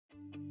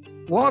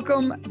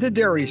Welcome to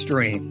Dairy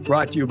Stream,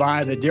 brought to you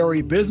by the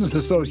Dairy Business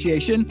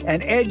Association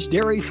and Edge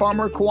Dairy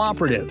Farmer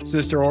Cooperative,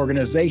 sister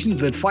organizations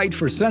that fight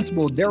for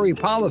sensible dairy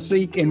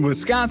policy in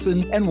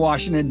Wisconsin and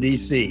Washington,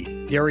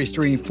 D.C. Dairy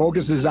Stream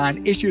focuses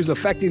on issues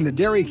affecting the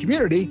dairy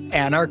community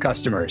and our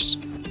customers.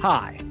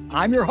 Hi,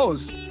 I'm your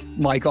host,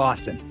 Mike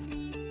Austin.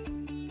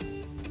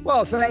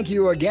 Well, thank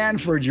you again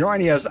for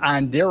joining us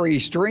on Dairy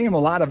Stream. A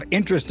lot of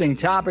interesting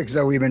topics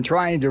that we've been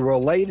trying to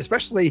relate,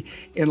 especially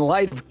in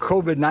light of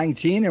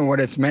COVID-19 and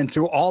what it's meant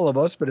to all of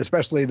us, but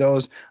especially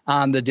those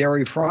on the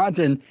dairy front.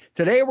 And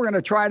today we're going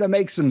to try to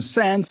make some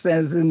sense,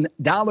 as in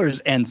dollars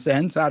and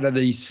cents, out of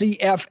the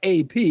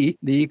CFAP,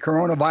 the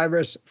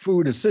Coronavirus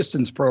Food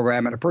Assistance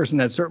Program. And a person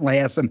that certainly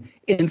has some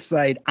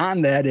insight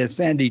on that is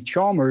Sandy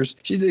Chalmers.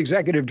 She's the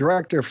executive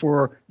director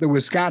for the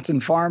Wisconsin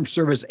Farm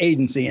Service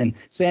Agency. And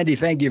Sandy,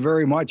 thank you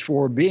very much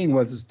for being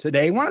with us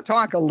today. I want to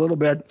talk a little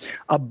bit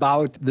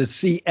about the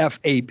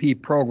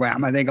CFAP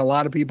program. I think a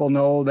lot of people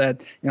know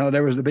that,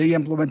 there was the big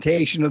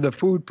implementation of the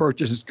food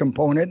purchases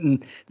component,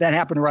 and that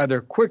happened rather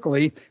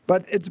quickly,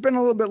 but it's been a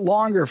little bit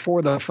longer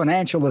for the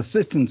financial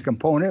assistance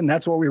component, and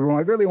that's what we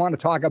really want to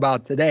talk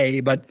about today.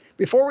 But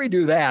before we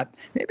do that,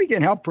 maybe you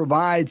can help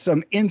provide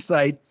some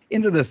insight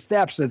into the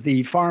steps that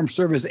the Farm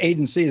Service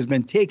Agency has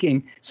been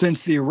taking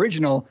since the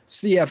original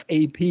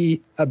CFAP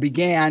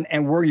began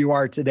and where you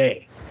are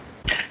today.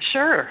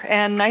 Sure,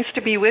 and nice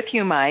to be with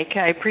you, Mike.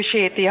 I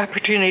appreciate the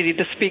opportunity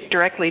to speak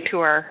directly to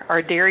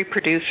our dairy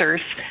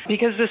producers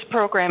because this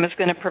program is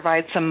going to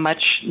provide some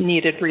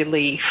much-needed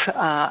relief,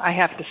 I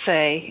have to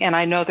say, and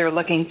I know they're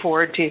looking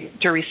forward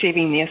to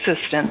receiving the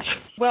assistance.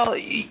 Well,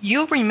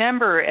 you'll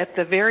remember at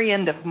the very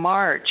end of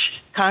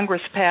March,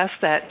 Congress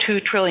passed that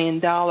 $2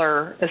 trillion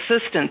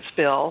assistance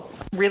bill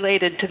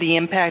related to the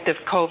impact of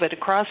COVID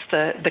across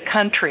the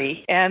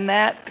country, and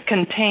that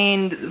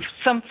contained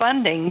some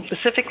funding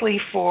specifically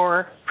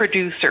for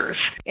producers.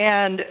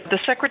 And the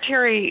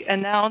Secretary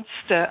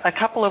announced a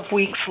couple of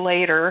weeks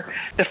later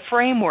the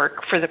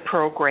framework for the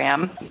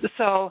program.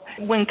 So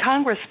when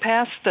Congress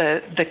passed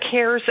the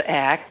CARES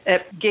Act,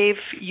 it gave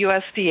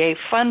USDA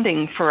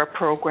funding for a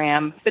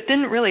program, but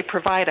didn't really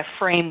provide a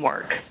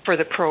framework for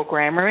the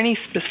program or any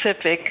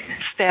specific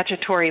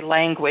statutory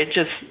language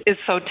is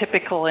so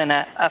typical in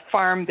a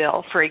farm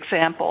bill, for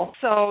example.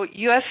 So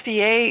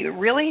USDA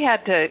really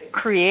had to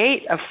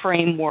create a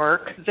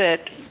framework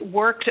that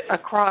worked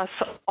across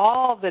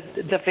all the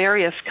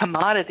various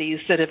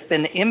commodities that have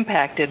been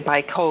impacted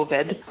by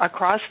COVID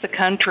across the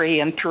country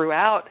and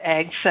throughout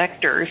ag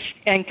sectors,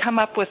 and come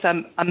up with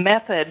a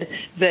method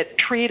that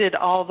treated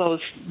all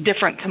those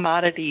different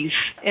commodities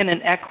in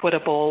an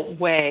equitable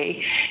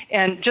way.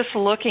 And just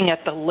looking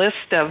at the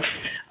list of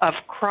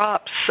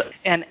crops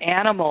and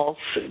animals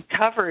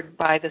covered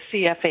by the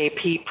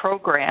CFAP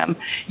program,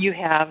 you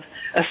have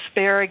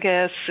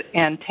asparagus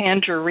and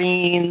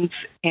tangerines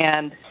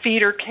and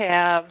feeder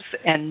calves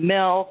and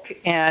milk,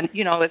 and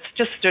it's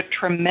just a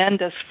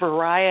tremendous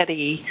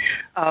variety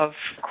of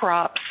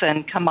crops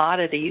and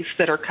commodities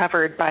that are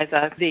covered by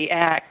the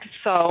Act.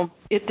 So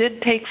it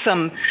did take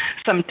some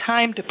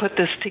time to put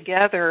this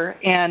together,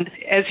 and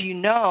as you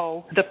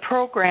know, the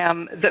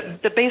program,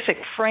 the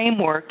basic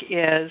framework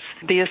is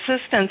the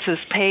assistance is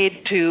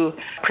paid to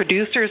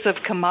producers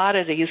of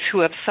commodities who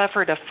have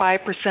suffered a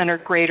 5% or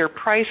greater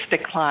price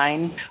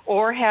decline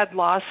or had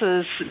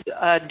losses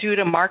due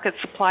to market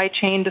supply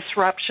chain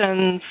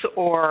disruptions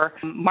or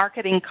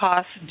marketing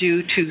costs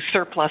due to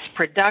surplus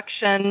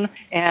production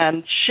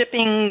and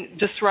shipping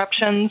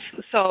disruptions.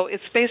 So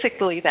it's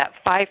basically that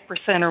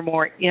 5% or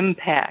more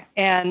impact.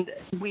 And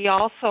we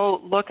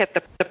also look at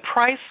the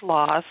price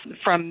loss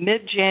from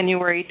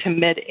mid-January to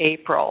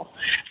mid-April.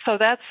 So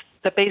that's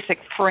the basic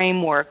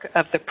framework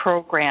of the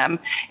program.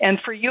 And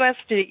for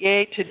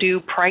USDA to do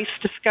price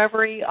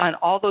discovery on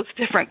all those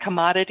different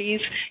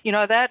commodities,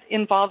 that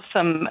involves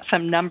some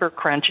number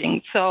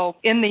crunching. So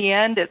in the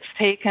end, it's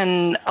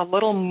taken a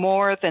little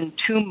more than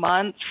 2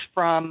 months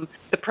from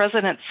the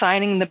president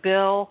signing the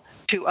bill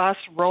to us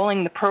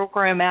rolling the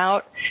program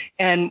out.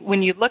 And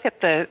when you look at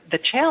the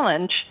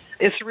challenge,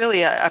 it's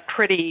really a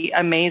pretty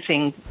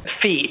amazing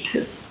feat.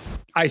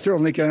 I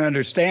certainly can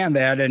understand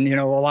that. And,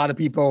 a lot of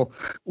people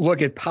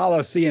look at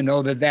policy and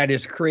know that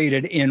is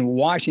created in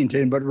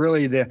Washington, but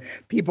really the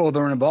people that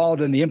are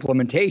involved in the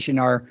implementation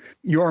are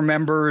your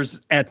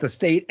members at the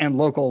state and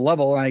local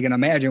level. And I can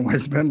imagine what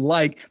it's been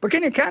like. But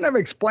can you kind of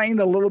explain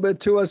a little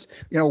bit to us,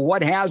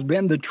 what has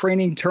been the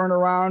training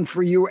turnaround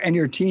for you and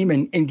your team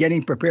in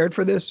getting prepared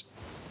for this?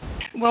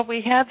 Well,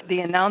 we had the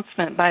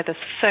announcement by the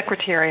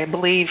Secretary, I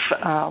believe,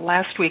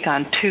 last week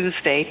on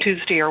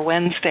Tuesday or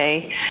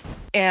Wednesday,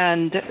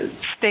 And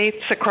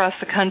states across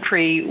the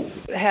country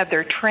had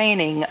their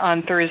training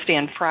on Thursday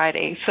and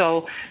Friday.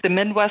 So the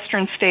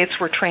Midwestern states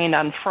were trained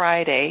on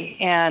Friday,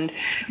 and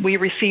we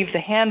received the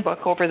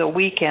handbook over the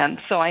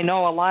weekend. So I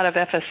know a lot of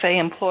FSA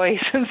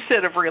employees,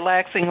 instead of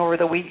relaxing over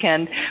the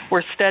weekend,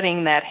 were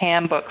studying that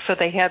handbook. So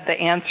they had the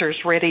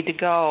answers ready to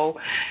go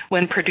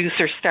when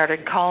producers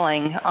started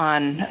calling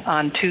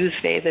on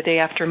Tuesday, the day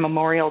after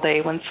Memorial Day,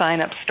 when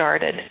sign-up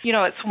started. You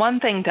know, it's one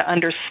thing to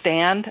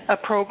understand a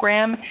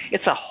program.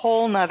 It's a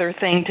whole nother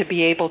thing to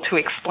be able to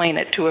explain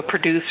it to a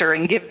producer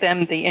and give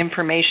them the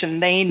information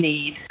they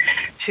need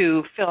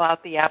to fill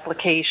out the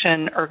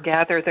application or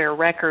gather their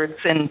records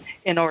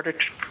in order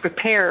to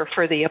prepare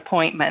for the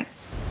appointment.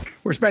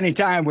 We're spending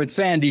time with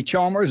Sandy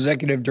Chalmers,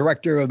 Executive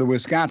Director of the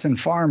Wisconsin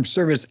Farm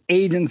Service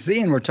Agency,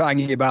 and we're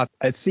talking about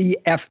a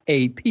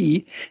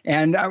CFAP.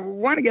 And I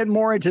want to get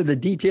more into the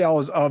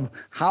details of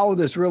how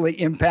this really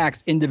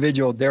impacts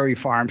individual dairy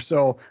farms.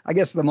 So I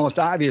guess the most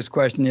obvious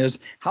question is,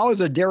 how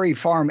is a dairy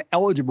farm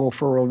eligible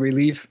for a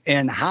relief,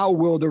 and how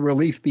will the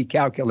relief be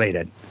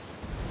calculated?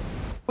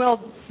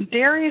 Well,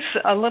 dairy's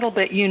a little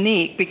bit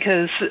unique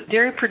because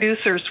dairy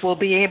producers will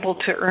be able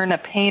to earn a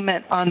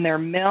payment on their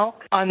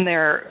milk, on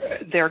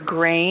their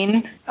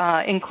grain,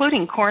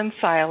 including corn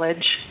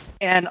silage,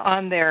 and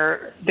on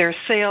their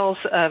sales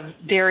of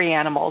dairy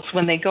animals.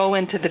 When they go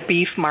into the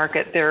beef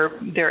market,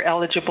 they're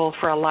eligible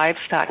for a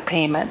livestock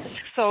payment.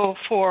 So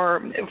for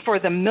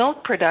the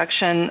milk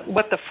production,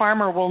 what the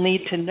farmer will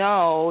need to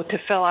know to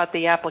fill out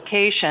the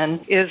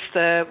application is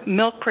the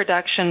milk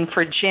production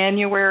for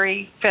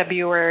January,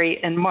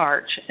 February, and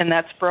March, and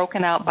that's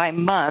broken out by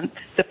month.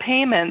 The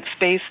payments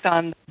based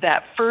on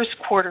that first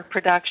quarter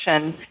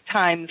production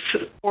times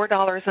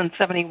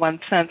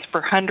 $4.71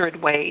 per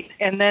hundredweight.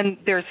 And then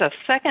there's a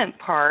second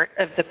part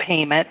of the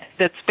payment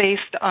that's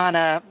based on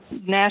a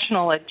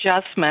national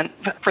adjustment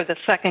for the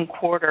second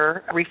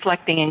quarter,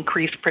 reflecting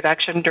increased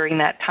production during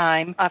that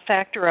time, a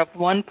factor of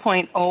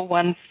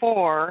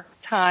 1.014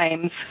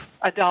 times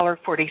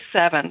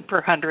 $1.47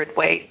 per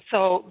hundredweight.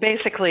 So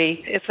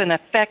basically, it's an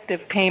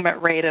effective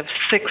payment rate of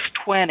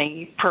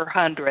 $6.20 per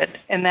hundred,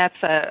 and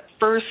that's a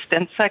first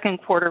and second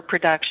quarter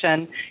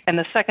production, and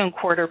the second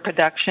quarter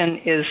production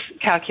is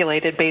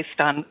calculated based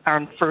on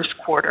first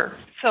quarter.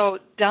 So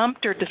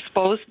dumped or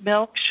disposed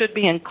milk should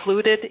be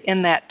included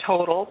in that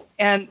total.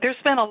 And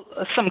there's been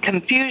some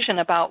confusion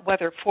about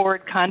whether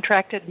forward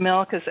contracted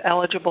milk is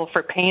eligible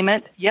for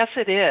payment. Yes,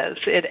 it is.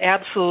 It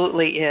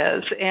absolutely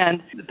is.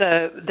 And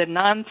the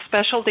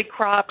non-specialty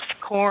crops,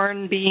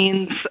 corn,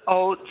 beans,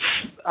 oats,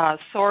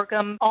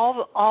 sorghum,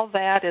 all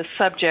that is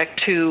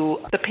subject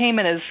to, the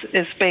payment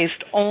is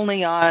based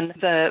only on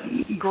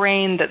the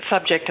grain that's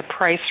subject to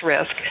price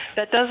risk.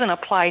 That doesn't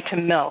apply to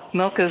milk.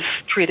 Milk is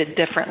treated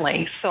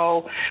differently.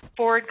 So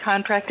forward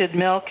contracted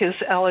milk is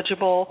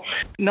eligible.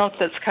 Milk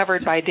that's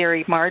covered by dairy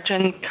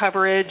margin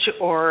coverage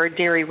or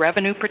dairy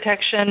revenue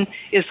protection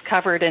is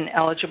covered and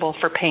eligible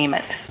for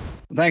payment.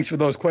 Thanks for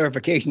those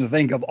clarifications. I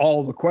think of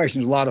all the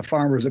questions a lot of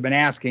farmers have been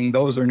asking,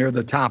 those are near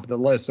the top of the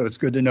list, so it's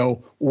good to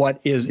know what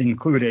is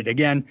included.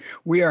 Again,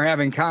 we are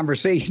having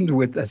conversations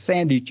with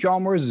Sandy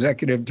Chalmers,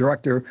 Executive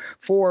Director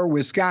for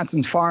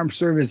Wisconsin's Farm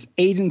Service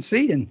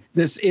Agency, and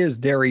this is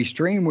Dairy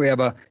Stream. We have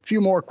a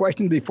few more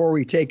questions before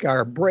we take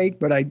our break,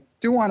 but I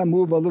do want to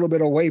move a little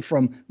bit away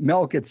from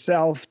milk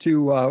itself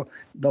to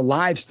the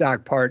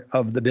livestock part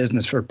of the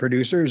business for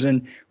producers.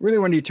 And really,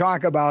 when you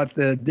talk about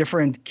the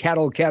different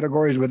cattle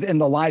categories within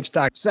the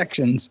livestock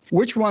sections,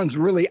 which ones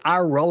really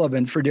are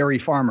relevant for dairy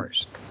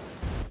farmers?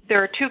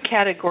 There are two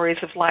categories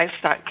of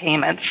livestock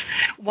payments.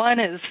 One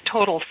is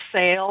total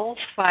sales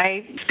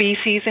by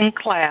species and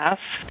class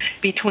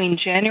between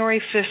January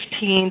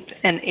 15th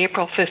and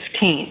April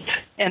 15th.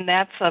 And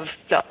that's of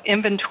the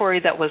inventory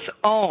that was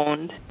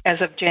owned as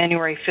of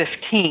January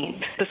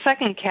 15th. The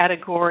second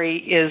category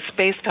is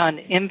based on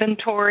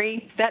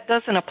inventory. That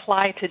doesn't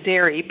apply to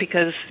dairy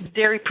because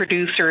dairy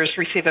producers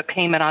receive a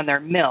payment on their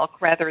milk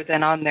rather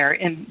than on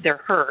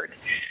their herd.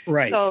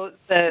 Right. So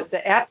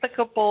the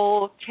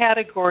applicable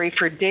category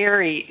for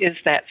dairy is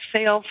that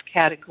sales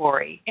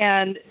category.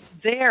 And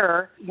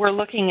there we're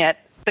looking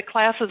at the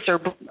classes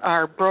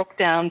are broke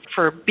down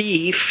for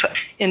beef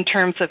in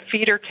terms of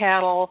feeder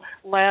cattle,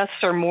 less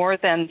or more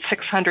than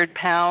 600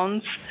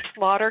 pounds,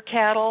 slaughter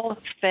cattle,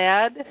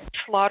 fed,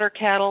 slaughter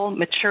cattle,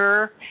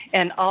 mature,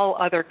 and all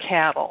other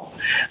cattle.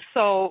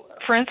 So,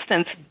 for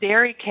instance,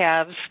 dairy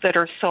calves that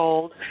are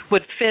sold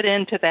would fit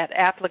into that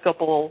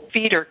applicable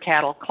feeder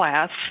cattle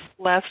class,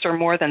 less or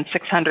more than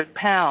 600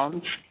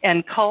 pounds,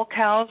 and cull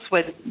cows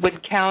would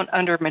count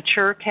under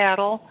mature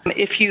cattle.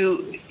 If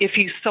you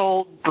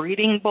sold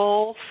breeding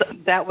bulls,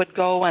 that would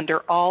go under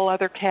all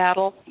other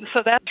cattle.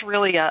 So that's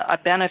really a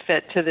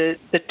benefit to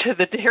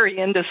the dairy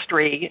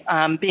industry,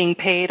 being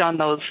paid on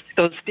those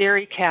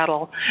dairy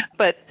cattle.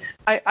 But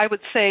I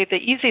would say the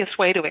easiest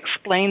way to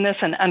explain this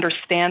and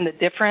understand the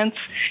difference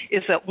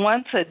is that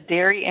once a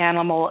dairy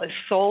animal is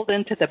sold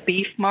into the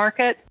beef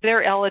market,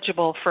 they're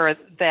eligible for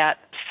that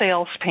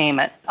sales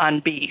payment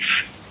on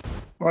beef.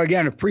 Well,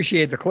 again,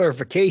 appreciate the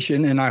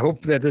clarification, and I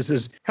hope that this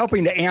is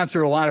helping to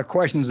answer a lot of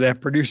questions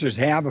that producers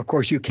have. Of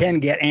course, you can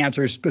get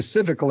answers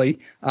specifically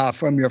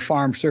from your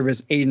Farm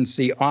Service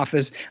Agency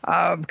office.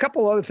 A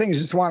couple other things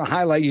I just want to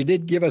highlight. You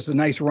did give us a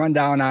nice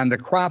rundown on the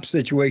crop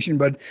situation,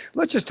 but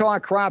let's just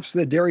talk crops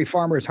that dairy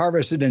farmers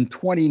harvested in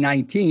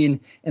 2019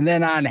 and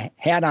then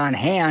had on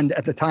hand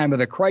at the time of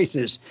the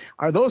crisis.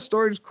 Are those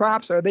storage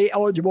crops, are they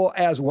eligible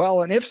as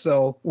well? And if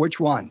so,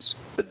 which ones?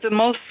 The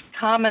most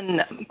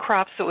common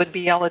crops that would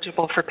be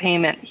eligible for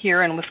payment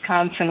here in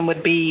Wisconsin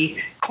would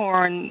be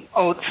corn,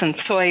 oats, and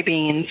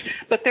soybeans.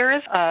 But there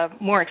is a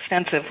more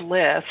extensive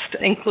list,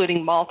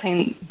 including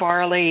malting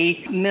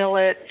barley,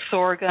 millet,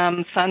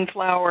 sorghum,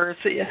 sunflowers,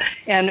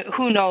 and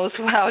who knows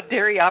how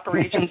dairy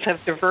operations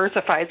have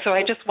diversified. So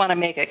I just want to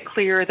make it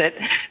clear that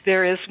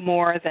there is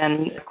more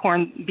than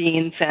corn,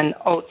 beans, and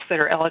oats that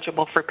are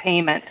eligible for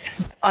payment.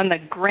 On the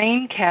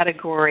grain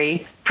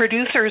category,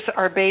 producers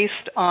are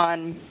based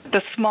on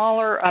the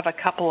smaller of a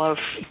couple of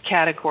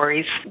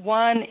categories.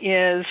 One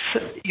is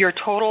your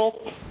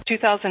total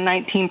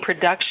 2019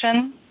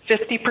 production,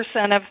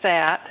 50% of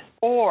that,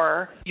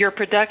 or your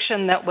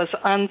production that was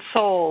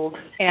unsold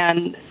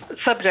and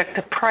subject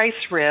to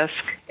price risk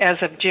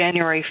as of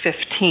January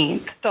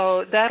 15th.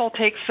 So that'll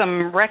take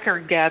some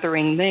record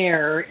gathering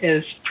there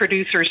as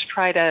producers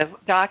try to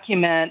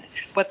document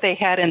what they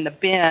had in the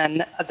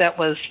bin that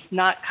was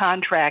not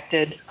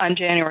contracted on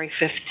January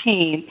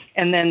 15th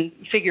and then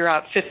figure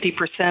out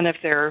 50% of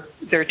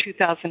their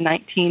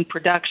 2019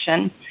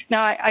 production.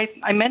 Now,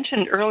 I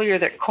mentioned earlier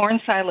that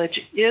corn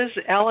silage is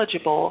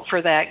eligible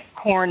for that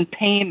corn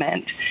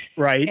payment.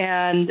 Right.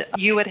 And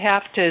you would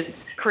have to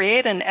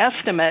create an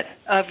estimate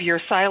of your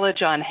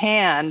silage on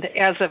hand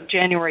as of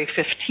January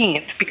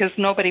 15th because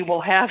nobody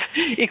will have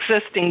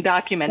existing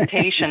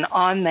documentation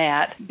on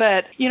that.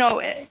 But,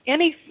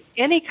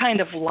 any kind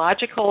of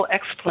logical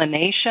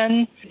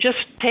explanation,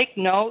 just take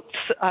notes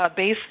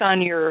based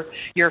on your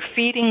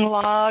feeding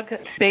log,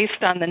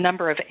 based on the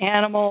number of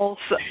animals.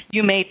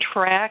 You may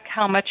track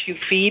how much you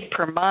feed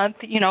per month,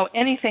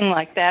 anything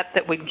like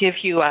that would give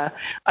you a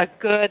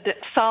good,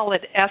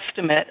 solid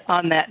estimate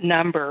on that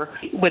number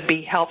would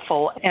be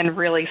helpful and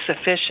really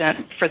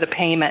sufficient for the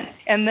payment.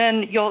 And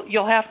then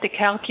you'll have to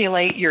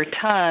calculate your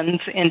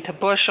tons into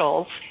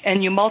bushels,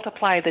 and you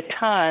multiply the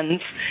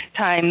tons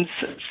times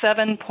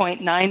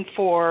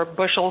 7.94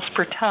 bushels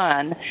per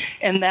ton,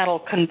 and that'll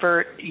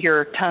convert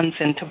your tons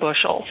into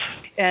bushels.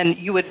 And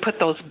you would put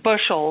those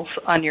bushels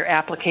on your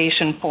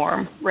application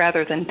form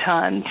rather than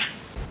tons.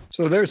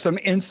 So there's some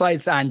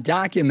insights on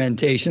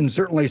documentation.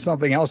 Certainly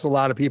something else a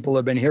lot of people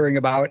have been hearing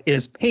about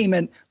is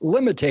payment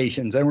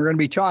limitations. And we're going to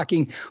be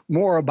talking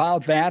more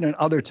about that and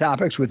other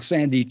topics with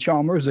Sandy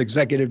Chalmers,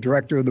 Executive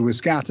Director of the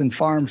Wisconsin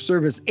Farm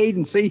Service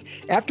Agency,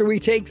 after we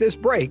take this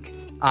break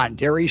on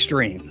Dairy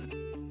Stream.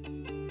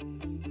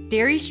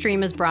 Dairy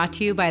Stream is brought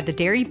to you by the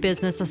Dairy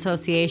Business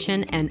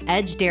Association and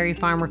Edge Dairy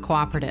Farmer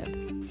Cooperative,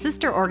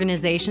 sister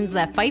organizations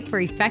that fight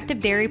for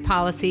effective dairy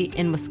policy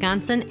in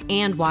Wisconsin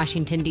and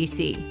Washington,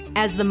 D.C.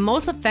 As the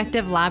most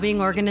effective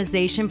lobbying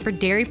organization for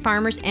dairy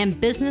farmers and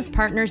business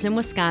partners in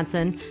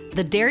Wisconsin,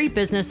 the Dairy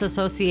Business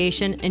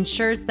Association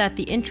ensures that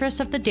the interests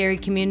of the dairy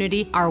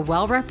community are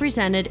well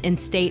represented in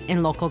state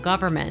and local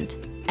government.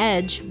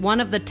 Edge,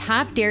 one of the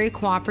top dairy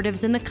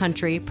cooperatives in the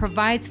country,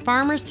 provides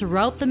farmers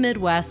throughout the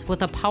Midwest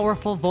with a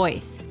powerful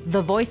voice,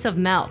 the voice of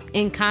milk,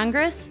 in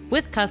Congress,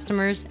 with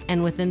customers,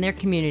 and within their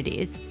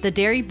communities. The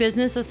Dairy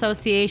Business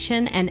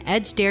Association and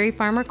Edge Dairy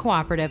Farmer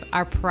Cooperative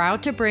are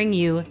proud to bring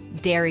you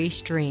Dairy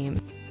Stream.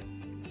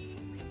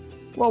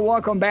 Well,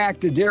 welcome back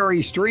to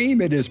Dairy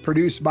Stream. It is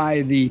produced by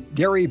the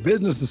Dairy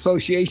Business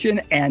Association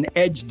and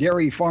Edge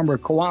Dairy Farmer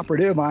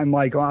Cooperative. I'm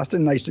Mike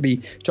Austin. Nice to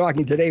be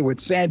talking today with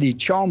Sandy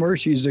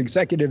Chalmers. She's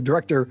Executive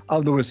Director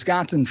of the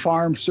Wisconsin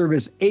Farm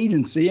Service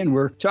Agency, and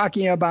we're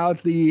talking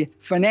about the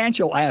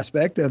financial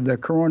aspect of the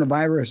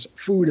Coronavirus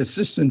Food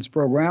Assistance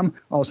Program,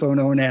 also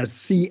known as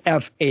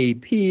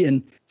CFAP.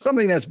 And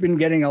something that's been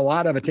getting a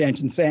lot of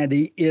attention,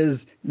 Sandy,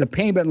 is the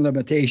payment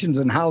limitations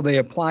and how they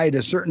apply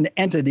to certain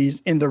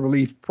entities in the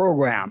relief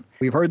program.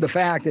 We've heard the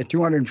fact that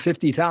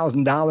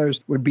 $250,000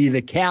 would be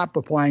the cap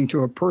applying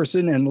to a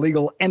person and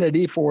legal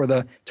entity for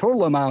the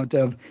total amount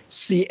of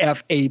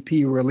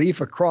CFAP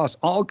relief across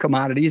all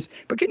commodities.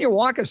 But can you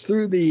walk us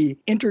through the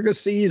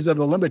intricacies of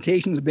the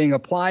limitations being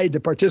applied to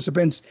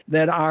participants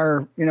that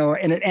are, in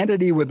an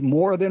entity with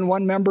more than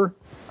one member?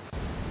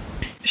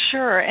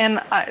 Sure,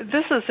 and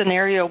this is an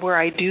area where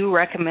I do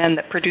recommend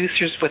that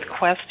producers with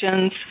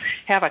questions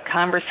have a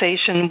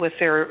conversation with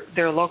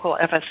their local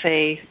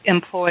FSA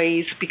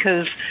employees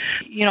because,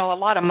 a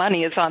lot of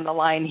money is on the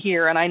line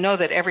here, and I know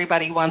that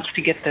everybody wants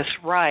to get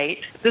this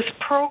right. This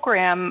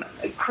program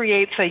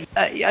creates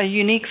a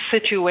unique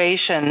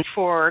situation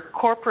for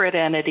corporate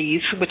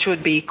entities, which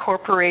would be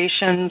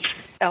corporations,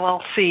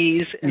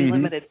 LLCs, and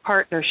limited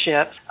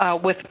partnerships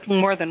with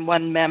more than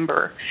one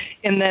member,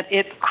 in that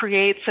it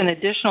creates an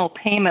additional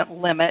payment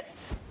limit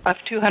of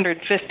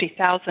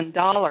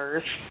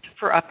 $250,000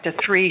 for up to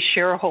 3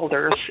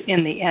 shareholders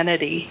in the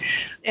entity.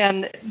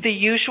 And the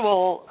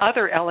usual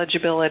other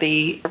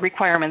eligibility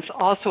requirements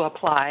also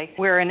apply,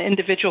 where an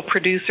individual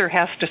producer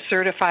has to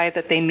certify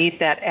that they meet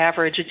that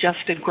average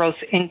adjusted gross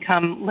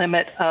income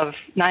limit of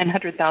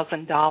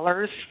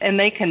 $900,000, and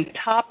they can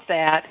top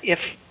that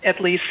if at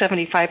least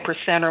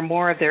 75% or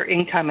more of their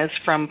income is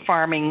from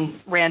farming,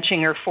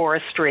 ranching, or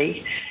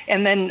forestry.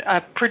 And then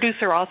a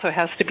producer also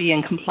has to be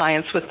in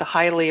compliance with the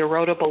highly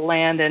erodible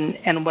land and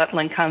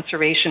wetland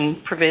conservation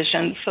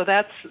provisions. So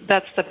that's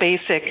the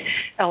basic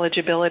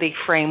eligibility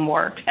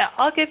framework.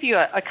 I'll give you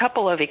a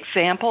couple of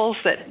examples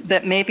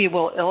that maybe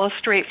will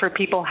illustrate for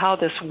people how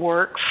this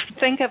works.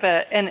 Think of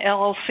an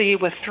LLC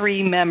with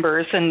 3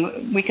 members,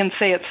 and we can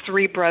say it's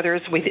 3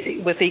 brothers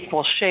with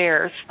equal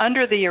shares.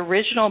 Under the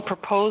original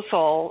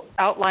proposal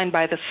outlined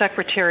by the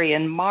Secretary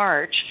in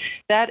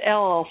March, that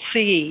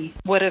LLC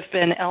would have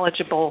been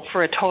eligible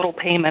for a total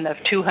payment of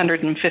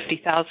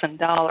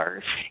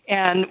 $250,000.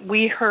 And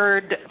we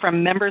heard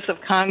from members of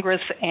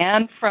Congress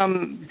and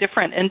from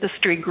different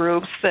industry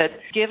groups that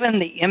given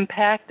the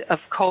impact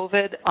of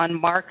COVID on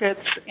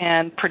markets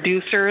and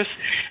producers,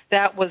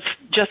 that was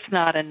just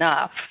not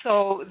enough.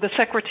 So the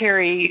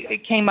Secretary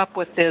came up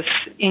with this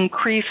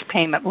increased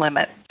payment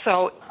limit.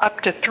 So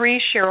up to 3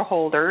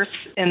 shareholders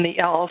in the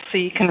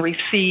LLC can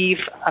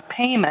receive a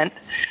payment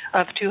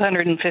of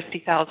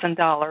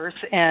 $250,000,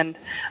 and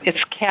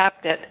it's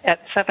capped at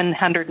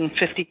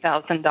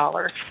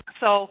 $750,000.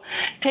 So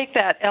take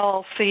that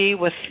LLC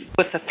with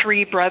the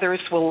 3 brothers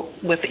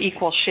with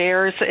equal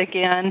shares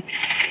again.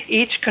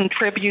 Each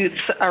contributes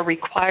a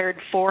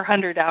required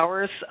 400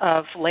 hours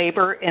of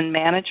labor in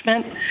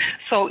management.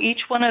 So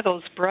each one of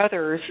those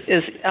brothers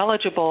is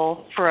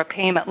eligible for a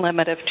payment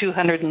limit of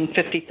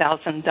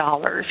 $250,000.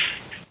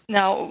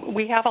 Now,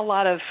 we have a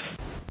lot of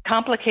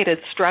complicated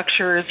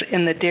structures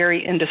in the dairy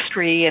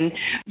industry, and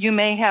you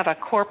may have a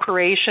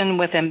corporation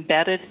with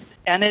embedded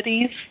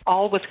entities,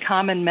 all with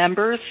common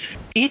members.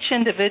 Each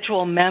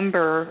individual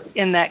member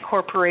in that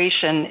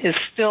corporation is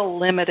still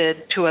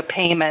limited to a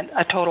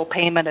total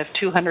payment of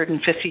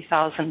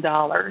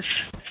 $250,000.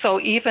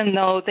 So even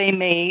though they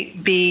may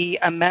be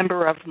a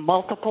member of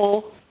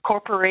multiple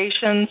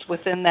corporations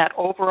within that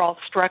overall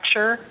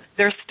structure,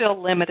 they're still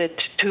limited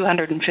to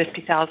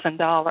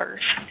 $250,000.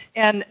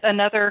 And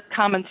another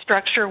common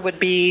structure would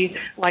be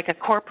like a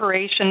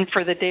corporation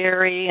for the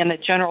dairy and a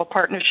general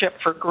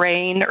partnership for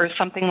grain or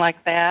something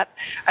like that.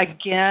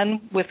 Again,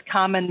 with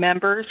common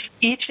members,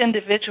 each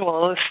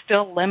individual is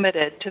still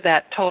limited to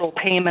that total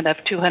payment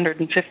of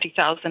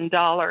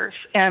 $250,000.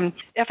 And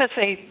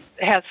FSA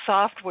has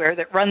software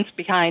that runs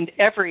behind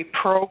every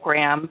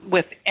program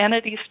with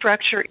entity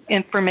structure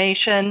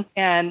information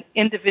and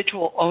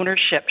individual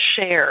ownership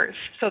shares.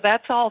 So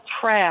that's all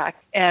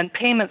tracked, and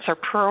payments are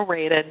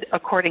prorated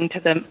according to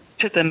the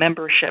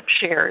membership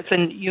shares.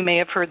 And you may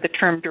have heard the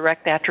term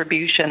direct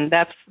attribution.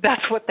 That's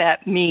what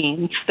that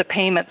means. The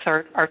payments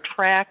are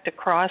tracked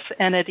across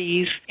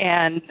entities,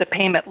 and the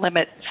payment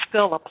limit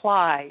still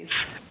applies,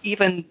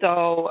 even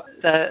though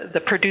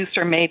the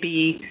producer may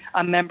be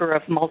a member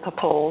of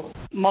multiple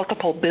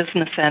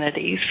business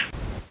entities.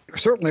 I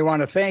certainly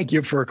want to thank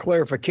you for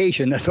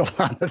clarification. There's a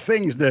lot of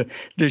things to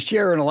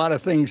share and a lot of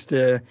things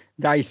to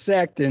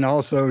dissect and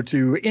also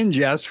to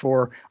ingest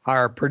for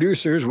our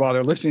producers while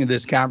they're listening to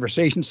this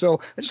conversation.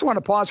 So I just want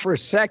to pause for a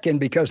second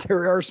because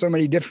there are so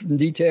many different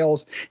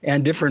details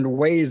and different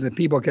ways that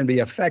people can be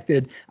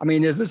affected. I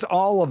mean, is this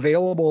all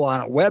available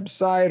on a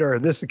website, or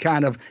is this the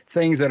kind of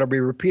things that'll be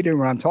repeated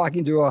when I'm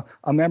talking to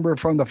a member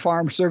from the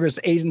Farm Service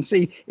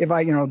Agency? If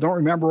I don't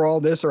remember all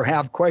this or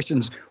have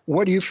questions,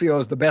 what do you feel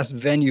is the best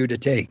venue to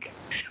take?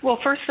 Well,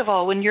 first of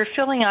all, when you're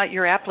filling out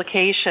your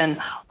application,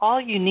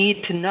 all you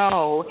need to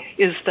know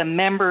is the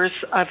members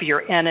of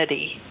your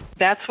entity.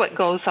 That's what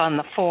goes on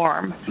the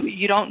form.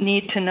 You don't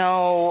need to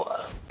know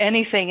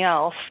anything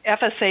else.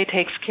 FSA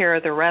takes care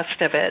of the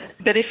rest of it.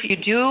 But if you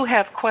do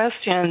have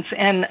questions,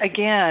 and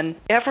again,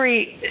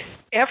 every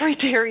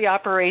dairy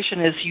operation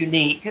is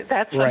unique.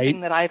 That's something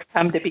that I've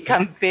come to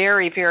become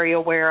very, very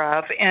aware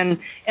of. And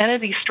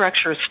entity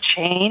structures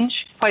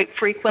change quite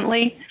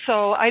frequently.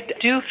 So I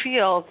do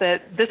feel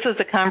that this is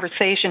a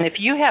conversation. If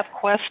you have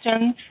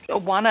questions,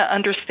 want to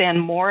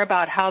understand more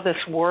about how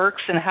this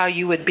works and how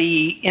you would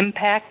be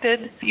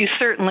impacted, you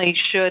certainly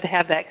should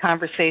have that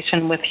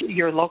conversation with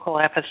your local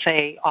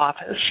FSA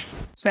office.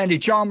 Sandy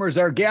Chalmers,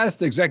 our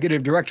guest,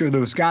 Executive Director of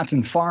the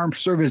Wisconsin Farm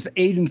Service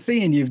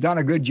Agency, and you've done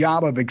a good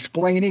job of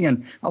explaining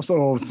and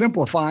also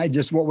simplified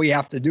just what we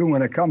have to do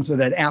when it comes to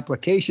that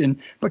application.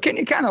 But can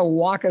you kind of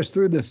walk us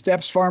through the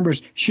steps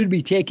farmers should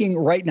be taking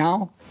right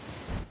now?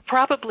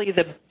 probably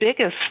the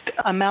biggest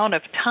amount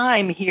of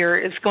time here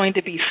is going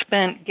to be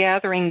spent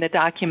gathering the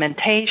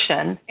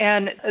documentation.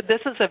 And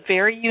this is a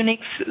very unique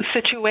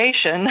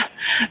situation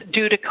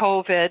due to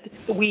COVID.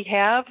 We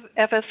have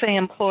FSA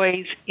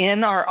employees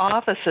in our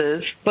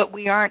offices, but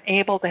we aren't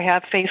able to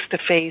have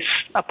face-to-face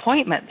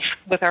appointments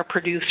with our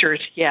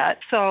producers yet.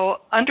 So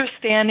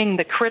understanding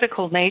the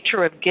critical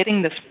nature of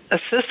getting this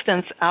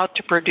assistance out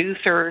to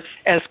producers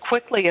as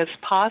quickly as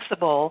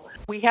possible,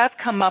 we have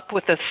come up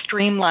with a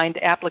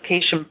streamlined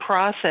application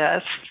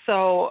process.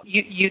 So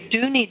you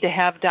do need to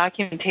have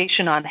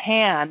documentation on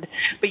hand,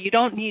 but you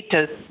don't need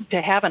to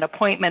have an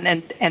appointment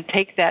and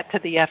take that to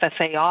the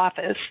FSA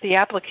office. The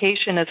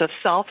application is a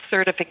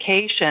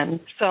self-certification,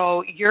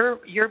 so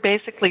you're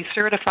basically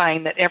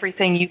certifying that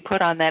everything you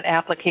put on that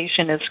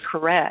application is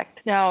correct.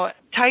 Now,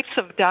 types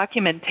of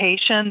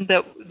documentation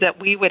that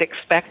we would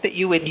expect that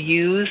you would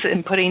use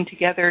in putting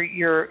together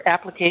your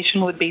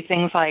application would be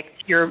things like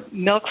your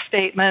milk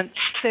statements,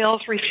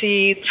 sales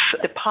receipts,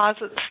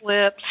 deposit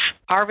slips,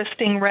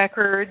 harvesting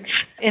records,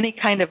 any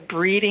kind of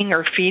breeding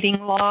or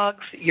feeding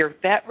logs, your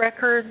vet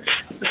records,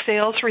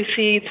 sales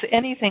receipts,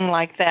 anything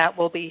like that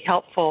will be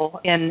helpful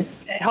in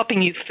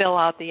helping you fill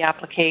out the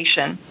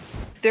application.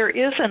 There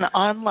is an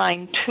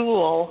online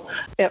tool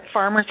at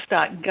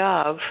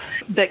farmers.gov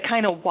that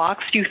kind of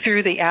walks you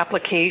through the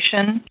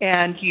application,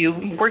 and you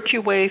work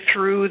your way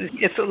through.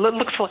 It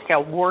looks like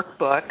a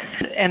workbook,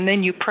 and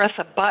then you press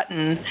a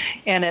button,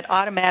 and it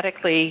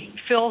automatically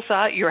fills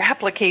out your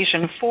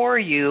application for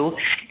you,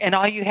 and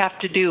all you have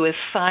to do is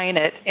sign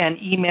it and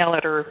email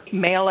it or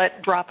mail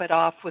it, drop it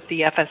off with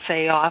the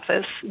FSA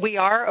office. We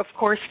are, of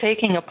course,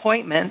 taking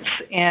appointments,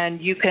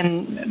 and you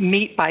can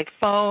meet by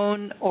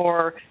phone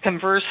or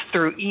converse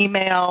through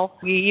email.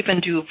 We even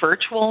do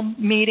virtual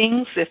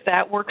meetings if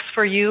that works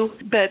for you,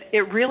 but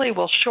it really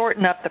will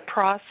shorten up the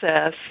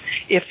process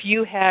if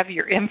you have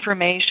your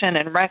information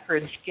and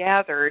records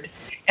gathered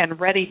and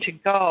ready to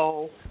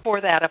go for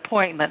that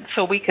appointment,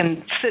 so we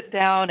can sit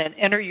down and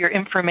enter your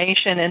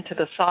information into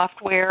the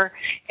software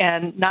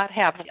and not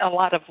have a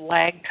lot of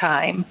lag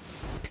time.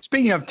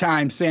 Speaking of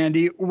time,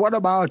 Sandy, what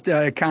about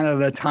kind of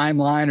the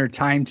timeline or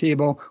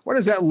timetable? What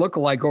does that look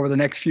like over the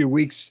next few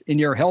weeks in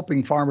your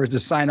helping farmers to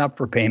sign up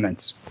for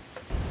payments?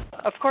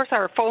 Of course,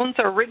 our phones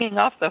are ringing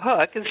off the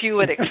hook, as you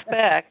would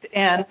expect,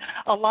 and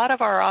a lot of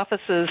our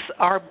offices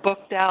are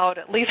booked out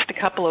at least a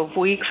couple of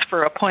weeks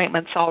for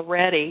appointments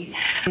already.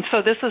 And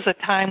so this is a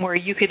time where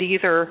you could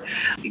either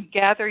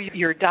gather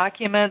your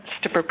documents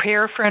to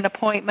prepare for an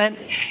appointment,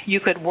 you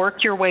could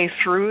work your way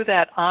through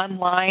that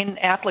online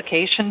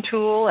application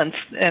tool and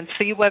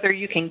see whether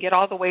you can get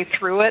all the way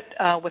through it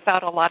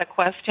without a lot of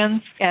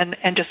questions and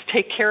just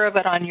take care of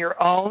it on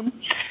your own.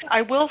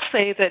 I will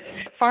say that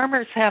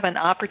farmers have an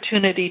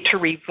opportunity to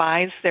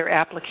revise their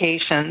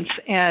applications,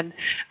 and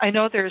I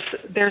know there's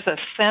a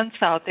sense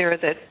out there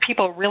that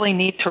people really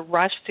need to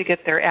rush to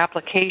get their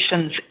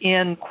applications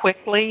in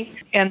quickly.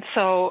 And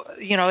so,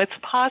 it's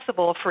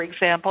possible, for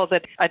example,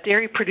 that a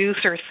dairy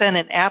producer sent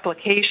an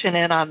application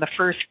in on the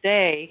first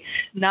day,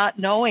 not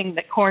knowing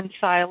that corn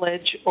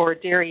silage or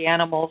dairy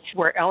animals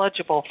were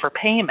eligible for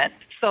payment.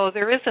 So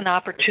there is an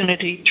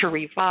opportunity to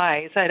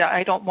revise.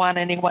 I don't want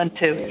anyone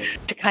to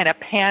kind of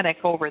panic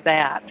over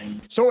that.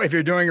 So if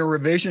you're doing a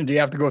revision, do you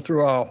have to go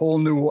through a whole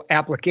new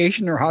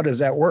application, or how does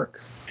that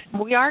work?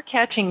 We are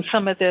catching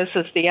some of this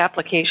as the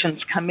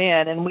applications come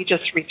in, and we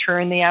just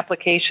return the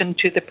application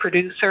to the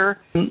producer.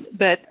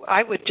 But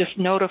I would just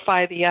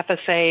notify the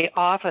FSA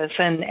office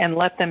and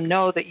let them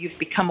know that you've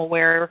become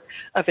aware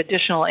of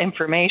additional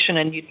information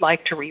and you'd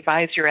like to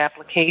revise your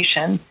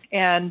application.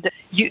 And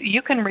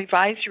you can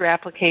revise your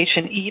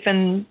application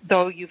even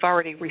though you've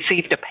already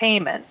received a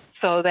payment.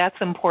 So that's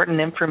important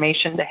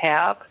information to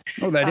have.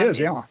 Oh, that is,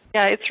 yeah.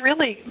 Yeah, it's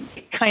really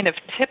kind of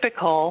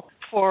typical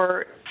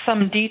for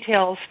some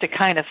details to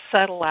kind of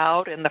settle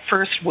out in the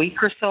first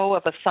week or so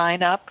of a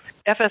sign-up.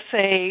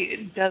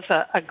 FSA does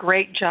a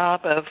great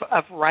job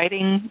of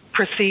writing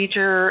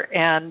procedure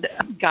and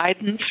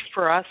guidance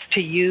for us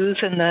to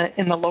use in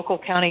the local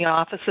county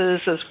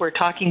offices as we're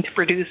talking to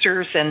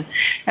producers and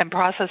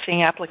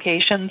processing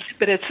applications.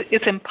 But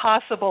it's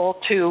impossible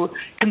to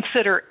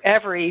consider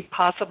every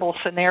possible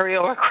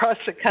scenario across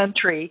the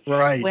country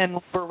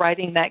when we're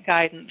writing that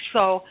guidance.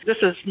 So this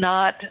is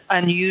not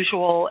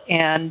unusual,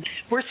 and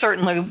we're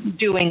certainly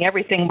doing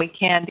everything we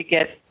can to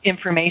get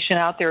information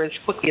out there as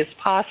quickly as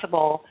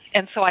possible.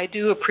 And so I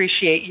do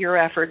appreciate your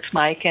efforts,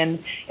 Mike,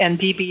 and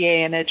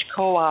DBA and Edge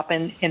Co-op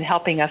in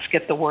helping us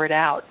get the word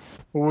out.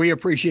 Well, we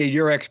appreciate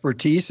your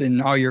expertise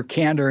and all your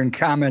candor and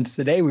comments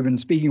today. We've been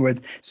speaking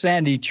with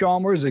Sandy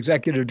Chalmers,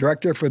 Executive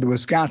Director for the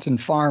Wisconsin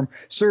Farm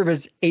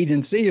Service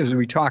Agency, as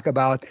we talk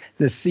about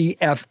the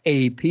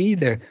CFAP,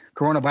 the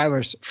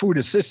coronavirus food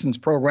assistance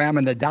program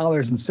and the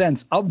dollars and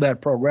cents of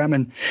that program.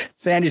 And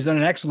Sandy's done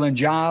an excellent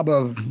job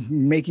of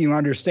making you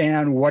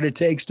understand what it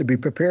takes to be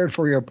prepared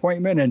for your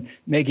appointment and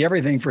make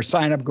everything for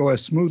sign-up go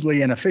as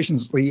smoothly and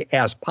efficiently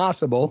as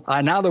possible.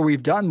 Now that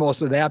we've done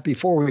most of that,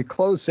 before we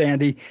close,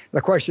 Sandy,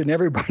 the question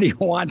everybody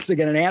wants to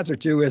get an answer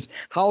to is,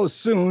 how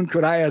soon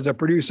could I, as a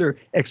producer,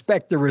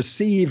 expect to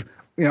receive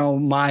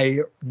my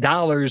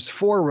dollars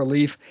for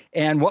relief,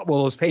 and what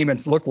will those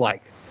payments look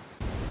like?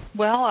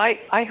 Well,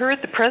 I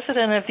heard the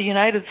President of the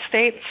United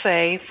States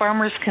say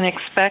farmers can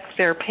expect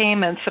their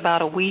payments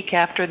about a week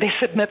after they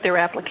submit their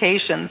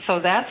application. So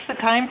that's the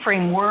time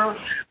frame we're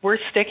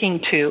sticking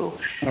to.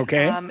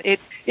 Okay.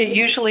 It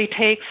usually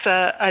takes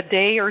a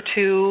day or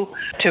two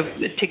to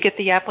get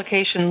the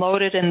application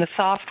loaded in the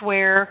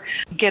software,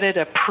 get it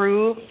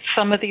approved.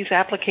 Some of these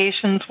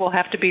applications will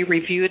have to be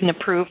reviewed and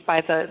approved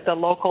by the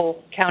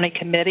local county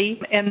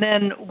committee. And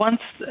then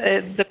once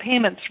the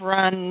payments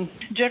run,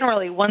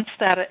 generally once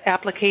that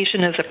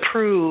application is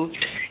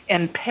approved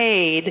and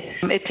paid,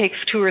 it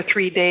takes 2 or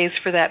 3 days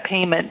for that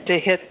payment to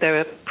hit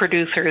the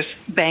producer's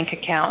bank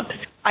account.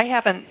 I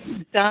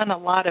haven't done a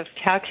lot of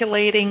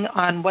calculating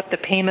on what the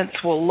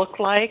payments will look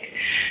like,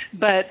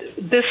 but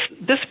this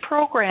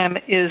program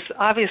is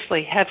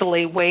obviously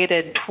heavily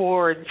weighted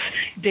towards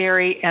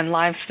dairy and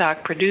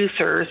livestock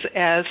producers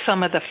as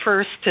some of the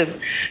first to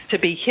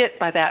be hit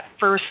by that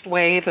first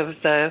wave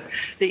of the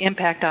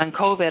impact on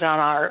COVID on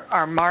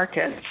our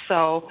markets.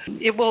 So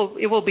it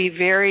will be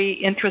very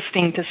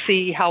interesting to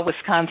see how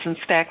Wisconsin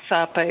stacks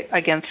up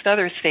against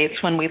other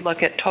states when we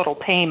look at total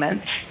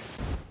payments.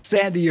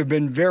 Sandy, you've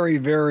been very,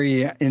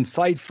 very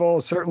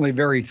insightful, certainly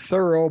very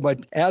thorough.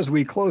 But as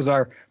we close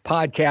our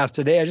podcast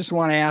today, I just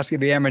want to ask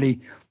if you have any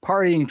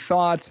parting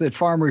thoughts that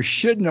farmers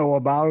should know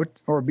about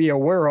or be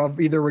aware of,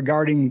 either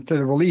regarding to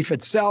the relief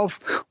itself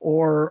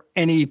or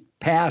any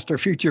past or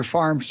future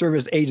Farm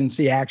Service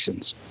Agency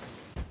actions.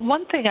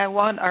 One thing I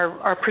want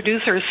our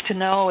producers to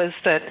know is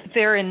that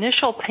their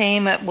initial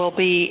payment will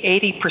be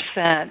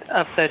 80%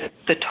 of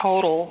the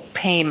total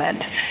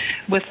payment,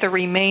 with the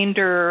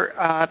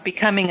remainder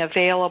becoming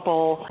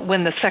available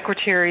when the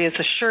Secretary is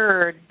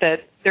assured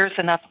that there's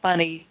enough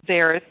money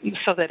there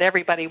so that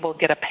everybody will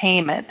get a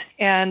payment.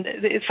 And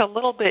it's a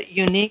little bit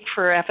unique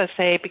for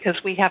FSA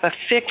because we have a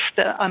fixed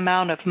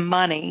amount of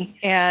money,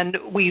 and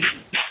we've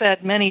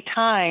said many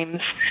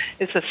times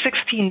it's a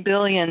 $16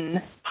 billion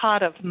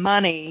pot of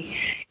money,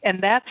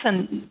 and that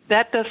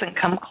doesn't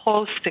come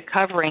close to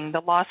covering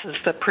the losses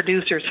that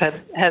producers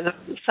have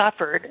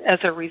suffered as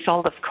a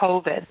result of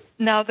COVID.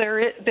 Now,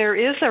 there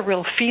is a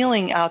real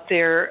feeling out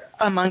there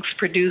amongst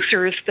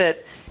producers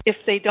that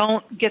if they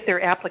don't get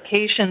their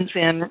applications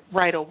in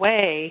right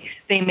away,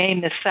 they may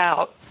miss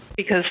out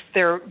because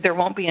there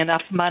won't be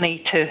enough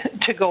money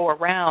to go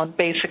around,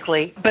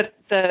 basically. But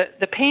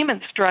the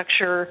payment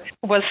structure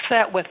was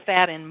set with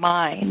that in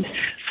mind,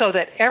 so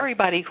that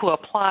everybody who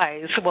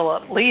applies will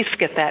at least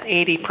get that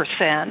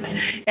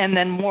 80%, and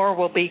then more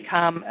will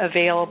become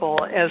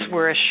available as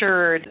we're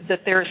assured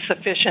that there's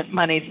sufficient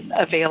money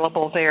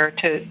available there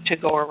to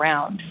go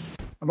around.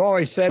 I've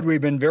always said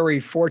we've been very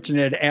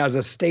fortunate as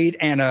a state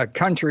and a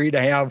country to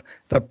have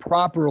the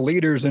proper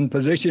leaders in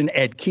position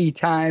at key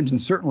times.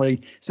 And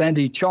certainly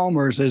Sandy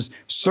Chalmers has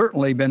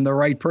certainly been the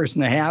right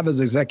person to have as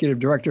executive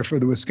director for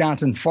the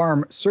Wisconsin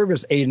Farm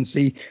Service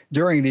Agency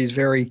during these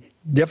very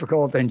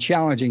difficult and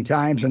challenging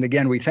times. And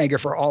again, we thank her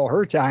for all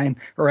her time,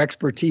 her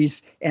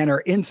expertise, and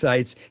her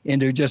insights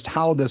into just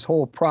how this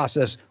whole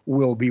process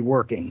will be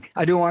working.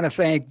 I do want to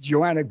thank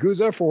Joanna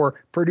Guza for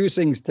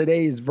producing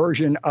today's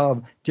version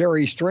of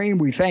Dairy Stream.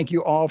 We thank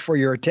you all for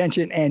your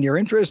attention and your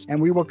interest, and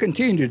we will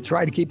continue to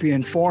try to keep you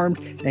informed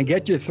and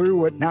get you through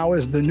what now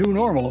is the new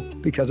normal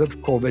because of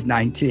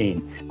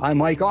COVID-19. I'm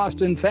Mike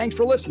Austin. Thanks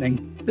for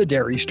listening to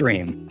Dairy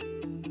Stream.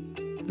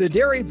 The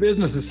Dairy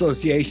Business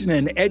Association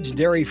and Edge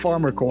Dairy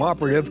Farmer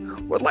Cooperative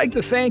would like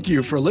to thank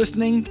you for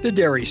listening to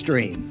Dairy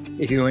Stream.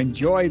 If you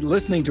enjoyed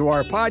listening to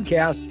our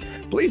podcast,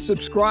 please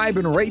subscribe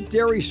and rate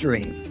Dairy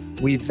Stream.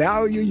 We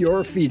value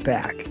your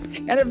feedback.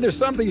 And if there's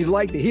something you'd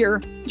like to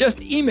hear,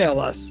 just email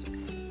us,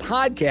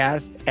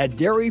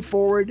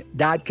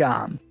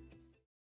 podcast@dairyforward.com.